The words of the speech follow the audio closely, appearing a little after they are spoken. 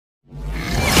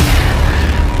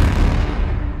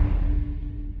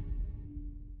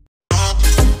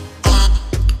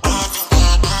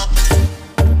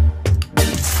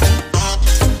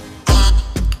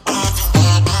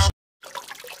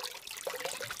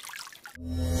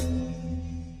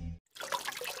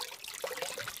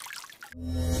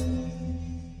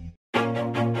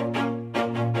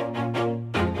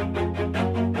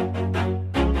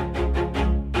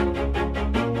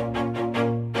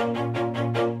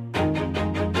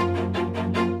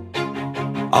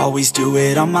Always do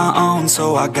it on my own,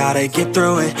 so I gotta get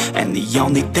through it. And the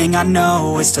only thing I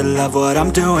know is to love what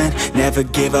I'm doing. Never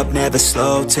give up, never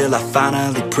slow, till I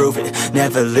finally prove it.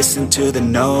 Never listen to the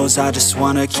no's, I just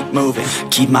wanna keep moving.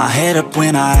 Keep my head up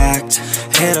when I act,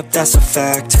 head up, that's a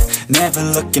fact. Never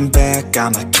looking back,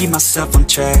 I'ma keep myself on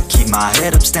track. Keep my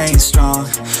head up, staying strong,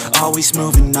 always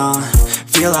moving on.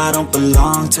 Feel I don't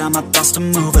belong, tell my thoughts to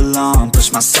move along.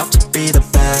 Push myself to be the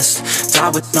best, die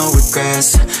with no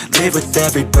regrets. Live with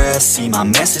every breath, see my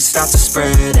message start to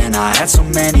spread. And I had so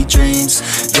many dreams,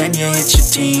 then you hit your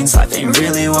teens. Life ain't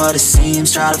really what it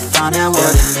seems, try to find out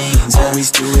what it means.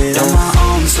 Always do it on my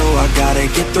own, so I gotta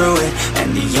get through it.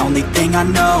 And the only thing I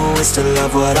know is to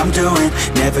love what I'm doing.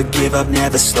 Never give up,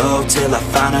 never slow, till I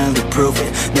finally prove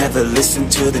it. Never listen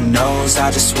to the no's, I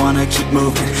just wanna keep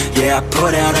moving. Yeah, I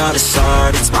put out all this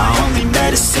art, it's my only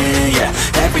medicine. Yeah,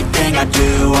 everything I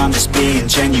do, I'm just being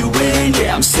genuine.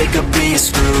 Yeah, I'm sick of being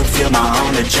screwed, feel my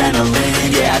own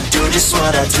adrenaline. Yeah, I do just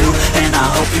what I do, and I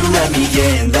hope you let me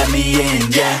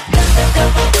in, yeah.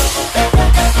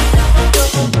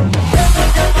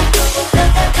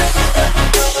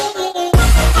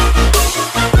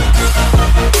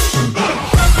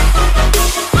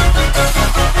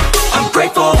 I'm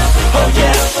grateful, oh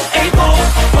yeah, able,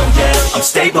 oh yeah, I'm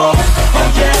stable, oh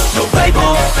yeah, no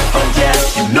label, oh yeah,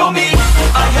 you know me,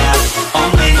 I have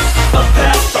only a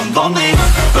path, I'm lonely,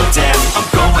 but damn, I'm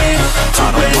going to win.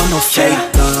 I don't want no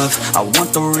fake love, I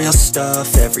want the real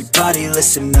stuff. Everybody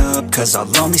listen up, cause I'll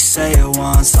only say it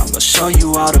once. I'm gonna show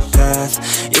you all the path,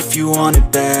 if you want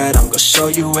it bad. I'm gonna show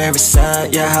you where it's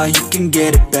at, yeah, how you can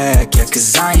get it back. Yeah,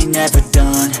 cause I ain't never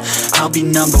done, I'll be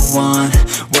number one.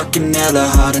 Working hella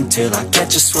hard until I get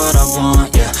just what I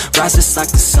want, yeah. Rises like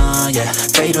the sun, yeah,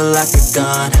 fatal like a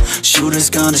gun. Shooter's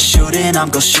gonna shoot and I'm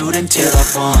gonna shoot until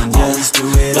I've won, yeah. Always do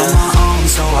it on my own,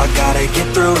 so I gotta get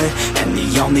through it. And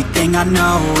the only thing I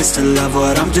know is to love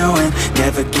what I'm doing.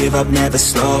 Never give up, never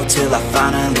slow, till I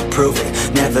finally prove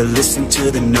it. Never listen to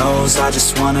the no's, I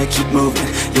just wanna keep moving.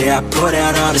 Yeah, I put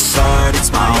out all this art,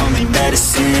 it's my only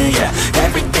medicine. Yeah,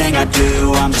 everything I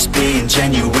do, I'm just being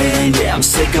genuine. Yeah, I'm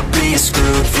sick of being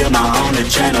screwed, feel my own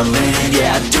adrenaline.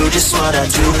 Yeah, I do just what I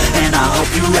do, and I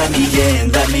hope you let me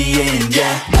in,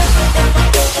 yeah.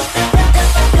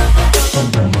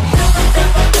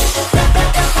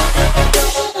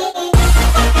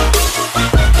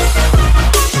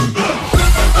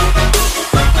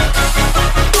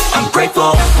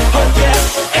 Grateful, oh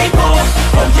yeah, able,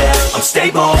 oh yeah, I'm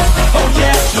stable, oh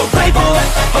yeah, no label,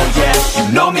 oh yeah,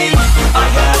 you know me, I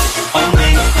have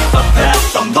only a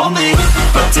path, I'm lonely,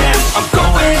 but damn, I'm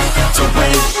going to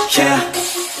win, yeah.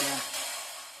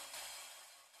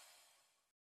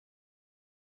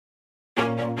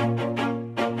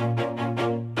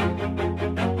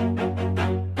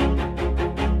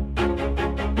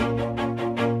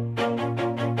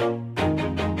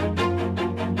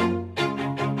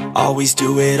 Always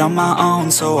do it on my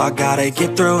own, so I gotta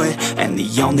get through it. And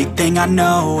the only thing I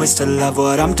know is to love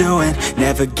what I'm doing.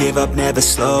 Never give up, never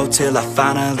slow, till I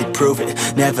finally prove it.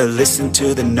 Never listen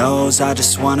to the no's, I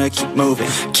just wanna keep moving.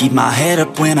 Keep my head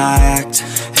up when I act,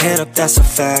 head up, that's a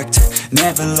fact.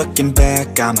 Never looking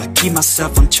back, I'ma keep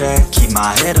myself on track. Keep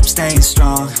my head up, staying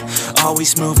strong,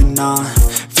 always moving on.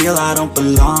 Feel I don't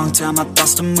belong, tell my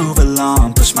thoughts to move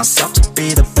along. Push myself to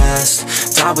be the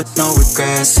best, die with no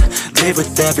regrets. Live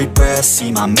with every breath,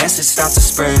 see my message start to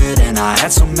spread. And I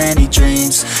had so many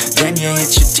dreams, then you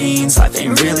hit your teens. Life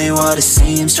ain't really what it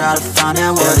seems, try to find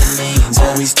out what it means.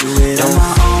 Always do it on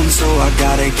my own, so I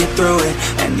gotta get through it.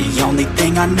 And the only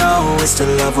thing I know is to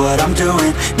love what I'm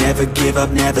doing. Never give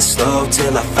up, never slow,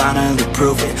 till I finally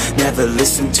prove it. Never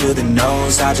listen to the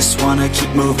no's, I just wanna keep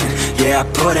moving. Yeah, I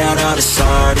put out all this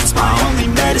art, it's my only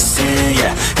medicine.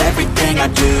 Yeah, everything I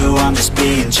do, I'm just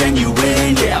being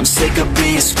genuine. Yeah, I'm sick of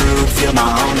being screwed, feel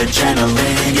my own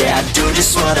adrenaline. Yeah, I do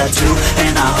just what I do,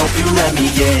 and I hope you let me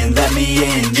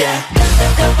in, yeah.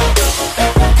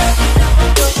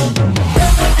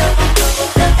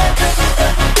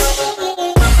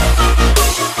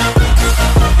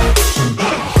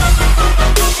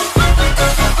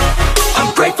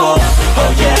 I'm grateful,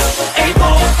 oh yeah,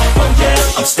 able, oh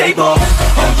yeah, I'm stable,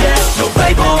 oh yeah, no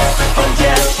label, oh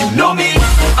yeah, you know me,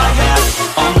 I have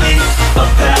only a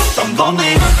path, I'm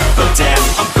lonely, but damn,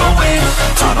 I'm going to win.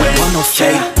 I don't want no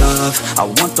fake love, I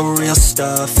want want the real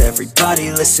stuff.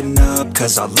 Everybody listen up,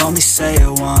 cause I'll only say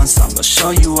it once. I'm gonna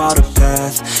show you all the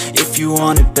path. If you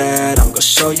want it bad, I'm gonna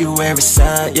show you where it's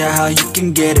at. Yeah, how you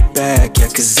can get it back. Yeah,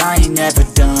 cause I ain't never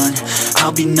done.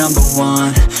 I'll be number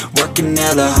one, working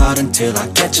hella hard until I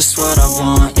get just what I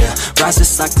want. Yeah,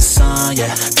 rises like the sun,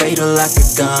 yeah, fatal like a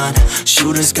gun.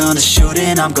 Shooters gonna shoot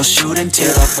and I'm gonna shoot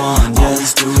until I won. Yeah,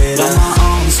 always do it on my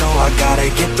own, so I gotta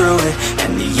get through it.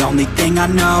 And the only thing I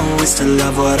know is to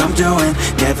love what I'm doing.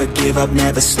 Never give up,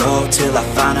 never slow, till I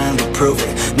finally prove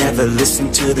it. Never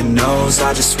listen to the no's,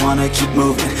 I just wanna keep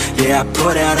moving. Yeah, I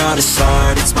put out all this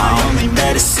art, it's my only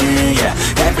medicine. Yeah,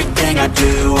 everything I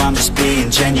do, I'm just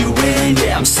being genuine.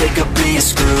 Yeah, I'm sick of being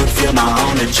screwed, feel my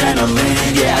own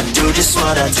adrenaline. Yeah, I do just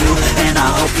what I do, and I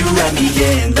hope you let me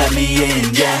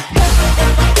in, yeah.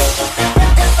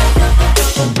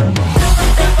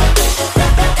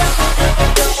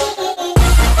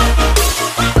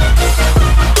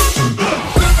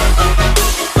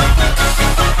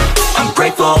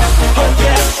 Grateful, oh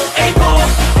yeah, able,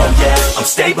 oh yeah, I'm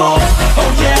stable,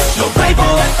 oh yeah, no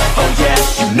label, oh yeah,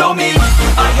 you know me,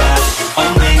 I have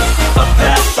only a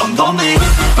path, I'm lonely,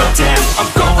 but damn, I'm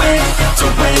going to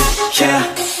win,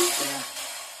 yeah.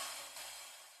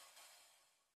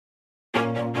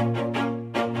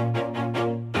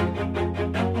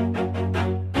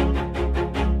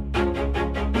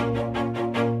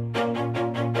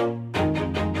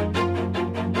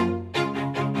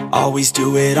 Always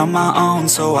do it on my own,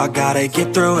 so I gotta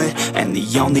get through it. And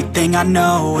the only thing I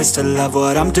know is to love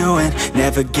what I'm doing.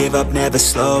 Never give up, never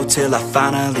slow, till I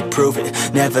finally prove it.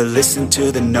 Never listen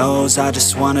to the no's, I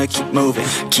just wanna keep moving.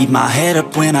 Keep my head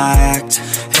up when I act,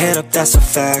 head up, that's a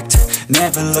fact.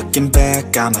 Never looking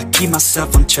back, I'ma keep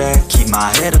myself on track. Keep my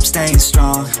head up, staying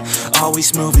strong,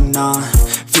 always moving on.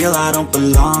 Feel I don't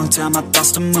belong, tell my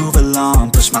thoughts to move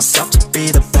along. Push myself to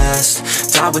be the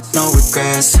best, die with no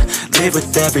regrets. Live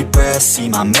with every breath, see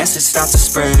my message start to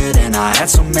spread. And I had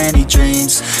so many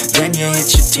dreams, then you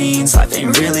hit your teens. Life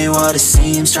ain't really what it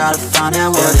seems, try to find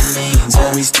out what it means.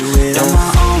 Always do it on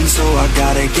my own, so I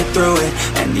gotta get through it.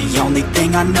 And the only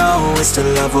thing I know is to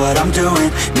love what I'm doing.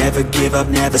 Never give up,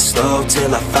 never slow,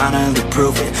 till I finally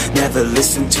prove it. Never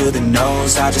listen to the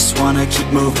no's, I just wanna keep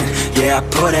moving. Yeah, I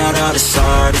put out all this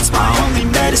art, it's my only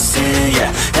medicine. Yeah,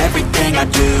 everything I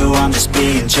do, I'm just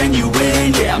being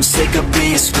genuine. Yeah, I'm sick of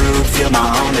being screwed, feel my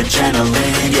own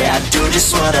adrenaline. Yeah, I do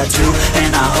just what I do,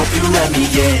 and I hope you let me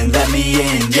in,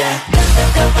 yeah.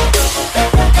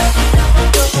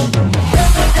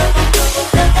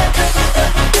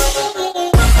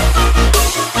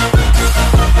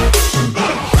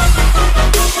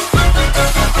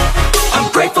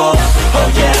 I'm grateful, oh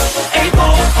yeah,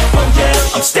 able, oh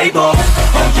yeah, I'm stable,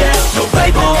 oh yeah, no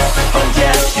label, oh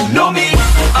yeah, you know me,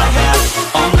 I have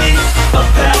only a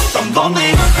path, I'm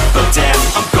lonely, but damn,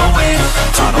 I'm going to win.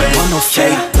 I don't want no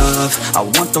fake love, I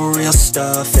want the real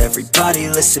stuff. Everybody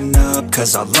listen up,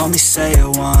 cause I'll only say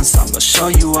it once. I'm gonna show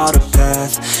you all the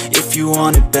path. If you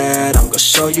want it bad, I'm gonna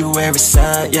show you where it's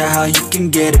at. Yeah, how you can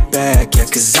get it back. Yeah,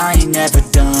 cause I ain't never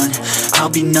done, I'll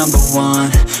be number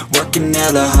one, working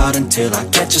hella hard until I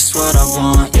get just what I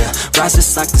want. Yeah,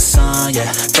 rises like the sun,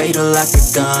 yeah, fatal like a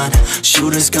gun.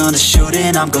 Shooters gonna shoot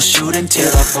and I'm gonna shoot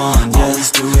until I won. Yeah,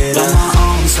 always do it on my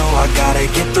own, so I gotta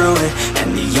get through it.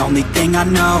 And the only thing I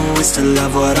know is to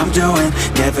love what I'm doing.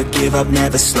 Never give up,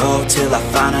 never slow, till I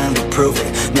finally prove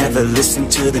it. Never listen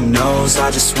to the no's, I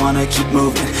just wanna keep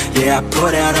moving. Yeah, I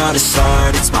put out all this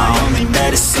art, it's my only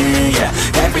medicine. Yeah,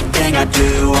 everything I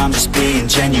do, I'm just being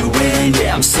genuine.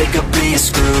 Yeah, I'm sick of being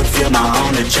screwed, feel my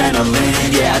own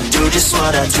adrenaline. Yeah, I do just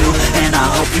what I do, and I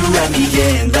hope you let me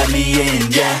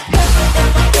in, yeah.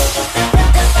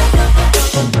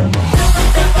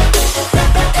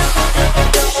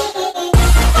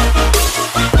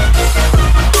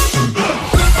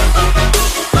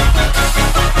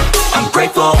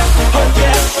 Grateful, oh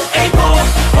yeah, able,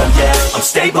 oh yeah, I'm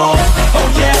stable, oh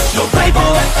yeah, no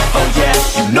label, oh yeah,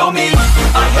 you know me,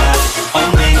 I have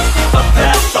only a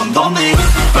path, I'm lonely,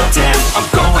 but damn, I'm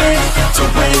going to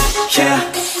win,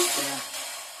 yeah.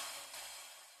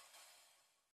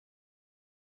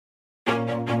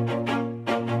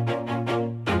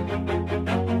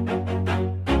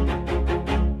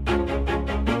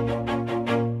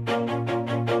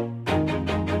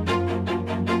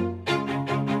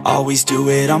 Always do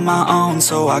it on my own,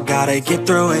 so I gotta get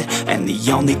through it. And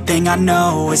the only thing I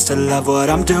know is to love what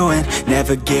I'm doing.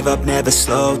 Never give up, never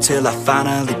slow, till I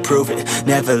finally prove it.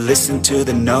 Never listen to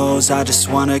the no's, I just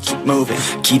wanna keep moving.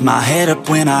 Keep my head up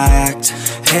when I act,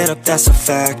 head up, that's a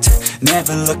fact.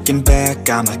 Never looking back,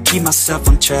 I'ma keep myself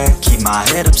on track. Keep my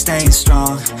head up, staying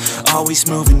strong, always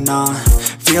moving on.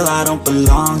 feel I don't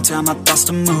belong, tell my thoughts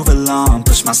to move along,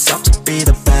 push myself to be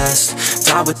the best,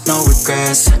 die with no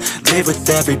regrets, live with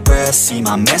every breath, see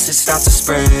my message start to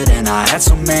spread. And I had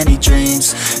so many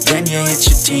dreams, then you hit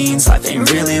your teens, life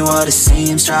ain't really what it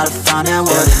seems, try to find out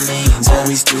what it means.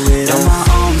 Always do it on my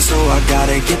own, so I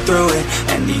gotta get through it.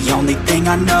 And the only thing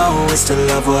I know is to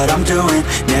love what I'm doing.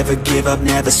 Never give up,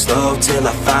 never slow, till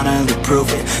I finally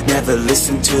prove it. Never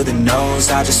listen to the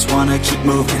no's, I just wanna keep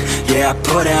moving. Yeah, I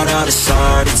put out all this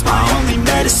art, it's my only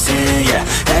medicine. Yeah,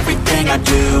 everything I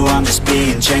do, I'm just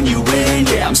being genuine.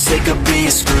 Yeah, I'm sick of being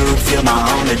screwed, feel my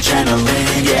own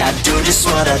adrenaline. Yeah, I do just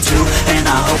what I do, and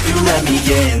I hope you let me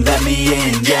in,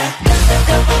 yeah.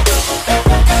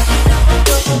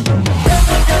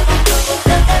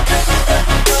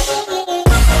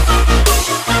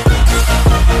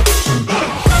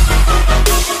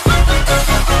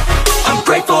 I'm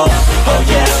grateful, oh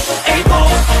yeah, able,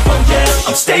 oh yeah,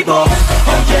 I'm stable,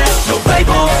 oh yeah, no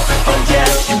label, oh yeah,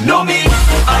 you know me,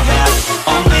 I have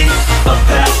only a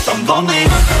path, I'm lonely,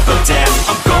 but damn,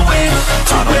 I'm going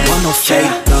to I don't want no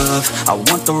fake love, I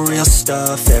want the real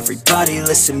stuff. Everybody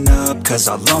listen up, cause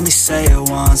I'll only say it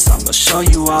once. I'm gonna show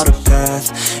you all the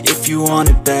path, if you want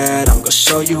it bad. I'm gonna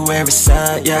show you where it's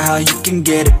at, yeah, how you can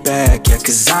get it back. Yeah,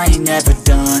 cause I ain't never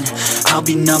done, I'll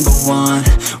be number one.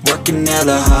 Working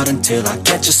hella hard until I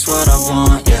get just what I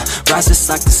want, yeah. Rises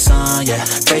like the sun, yeah,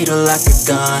 fatal like a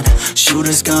gun.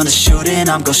 Shooters gonna shoot and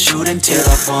I'm gonna shoot until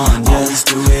I won, yeah. Always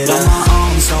do it on my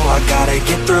own, so I gotta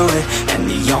get through it. And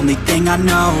the only thing I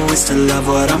know is to love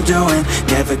what I'm doing.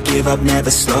 Never give up, never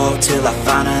slow, till I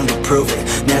finally prove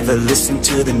it. Never listen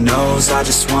to the no's, I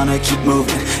just wanna keep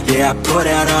moving. Yeah, I put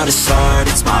out all this art,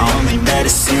 it's my only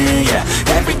medicine. Yeah,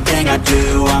 everything I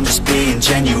do, I'm just being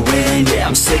genuine. Yeah,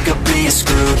 I'm sick of being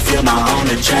screwed, feel my own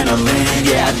adrenaline.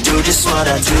 Yeah, I do just what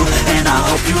I do, and I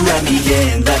hope you let me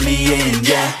in,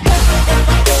 yeah.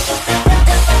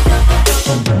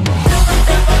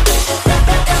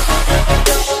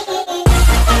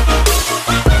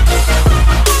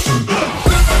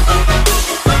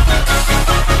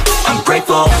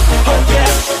 Grateful, oh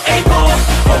yeah, able,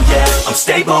 oh yeah, I'm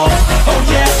stable, oh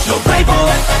yeah, no label,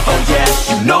 oh yeah,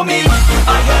 you know me,